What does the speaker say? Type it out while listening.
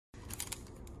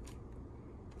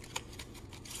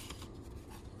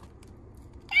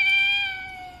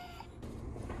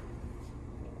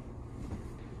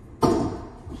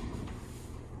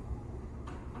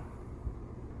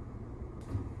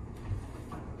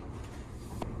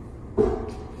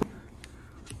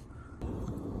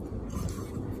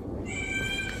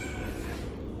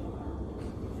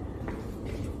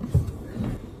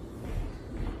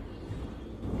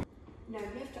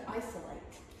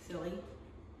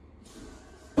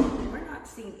not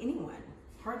seeing anyone,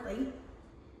 hardly.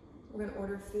 We're gonna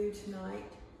order food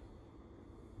tonight.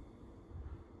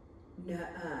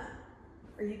 Nuh-uh.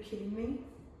 Are you kidding me?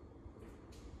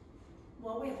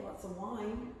 Well, we have lots of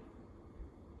wine.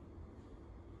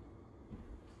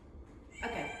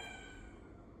 Okay.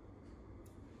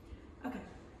 Okay.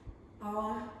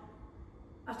 I'll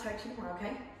text you tomorrow,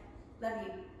 okay? Love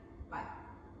you. Bye.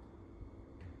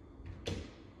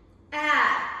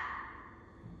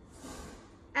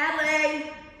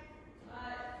 Adley!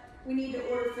 We need to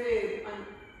order food.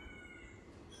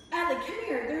 Adley, come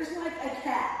here. There's like a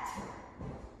cat.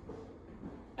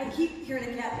 I keep hearing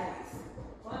a cat noise.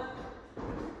 What?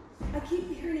 I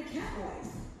keep hearing a cat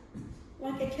noise.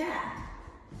 Like a cat.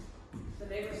 The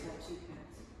neighbors have 2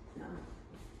 cats. No.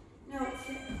 No, it's...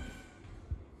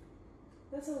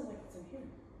 That sounds like it's in here.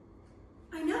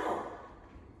 I know.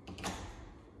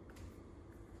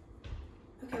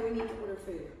 Okay, we need to order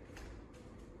food.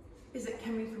 Is it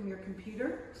coming from your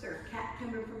computer? Is there a cat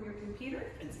coming from your computer?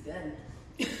 It's dead.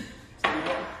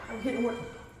 I'm getting work.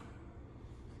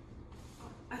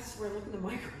 I swear, look in the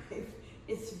microwave.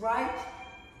 It's right.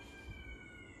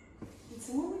 Did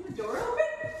someone leave the door open?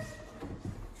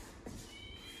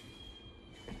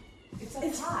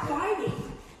 It's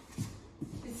fighting.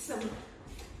 It's some.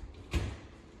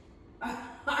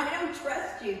 I don't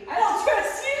trust you. I don't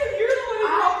trust you. You're the one who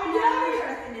brought me down here.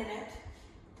 I'm trusting in it.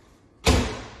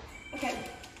 Okay.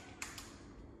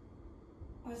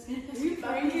 I was gonna. Are you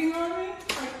pranking on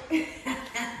me?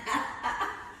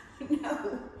 No.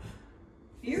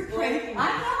 You're pranking.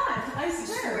 I'm not. I I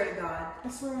swear. swear to God. I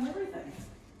swear on everything.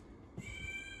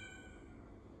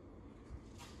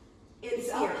 It's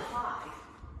up here. high.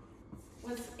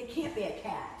 It can't be a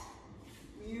cat.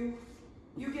 You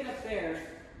get up there.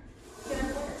 Get up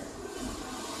there.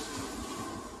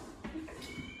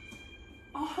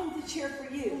 I'll hold the chair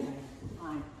for you.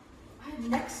 Fine. I had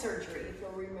neck surgery, if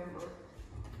you'll remember.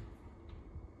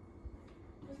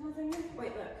 There's nothing in here.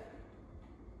 Wait, look.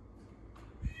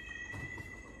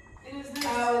 It is this.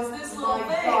 Oh, this little my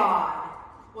thing. God.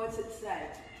 What's it say?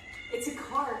 It's a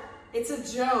card. It's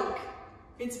a joke.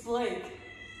 It's Blake.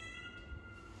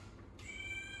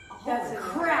 That's Holy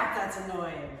annoying. crap, that's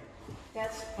annoying.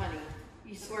 That's funny.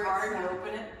 You swear Card, it's you not.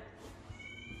 open it.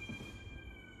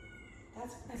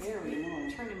 That's very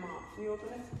annoying. Turn him off. Can you open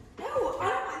it? No, I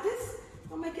don't want this.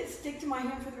 I'll make it stick to my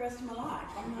hand for the rest of my life.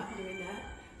 I'm not doing that.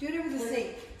 Do it over the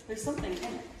sink. There's something in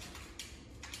it.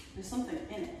 There's something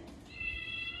in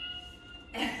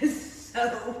it.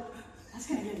 So That's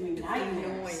gonna give me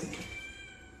nightmares. annoying.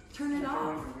 Turn it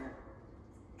off.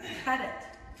 Cut it.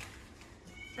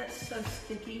 That's so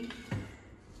sticky.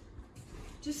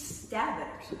 Just stab it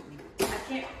or something. I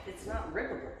can't. It's not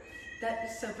rippable. That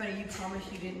is so funny. You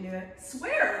promised you didn't do it.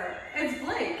 Swear, it's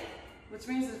Blake. Which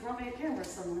means there's probably a camera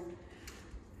somewhere.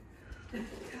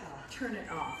 Turn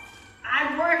it off.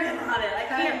 I'm working on it. I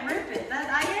can't rip it.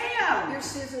 I am. Your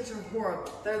scissors are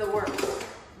horrible. They're the worst.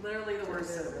 Literally the worst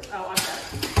scissors. Oh, I'm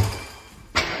sorry.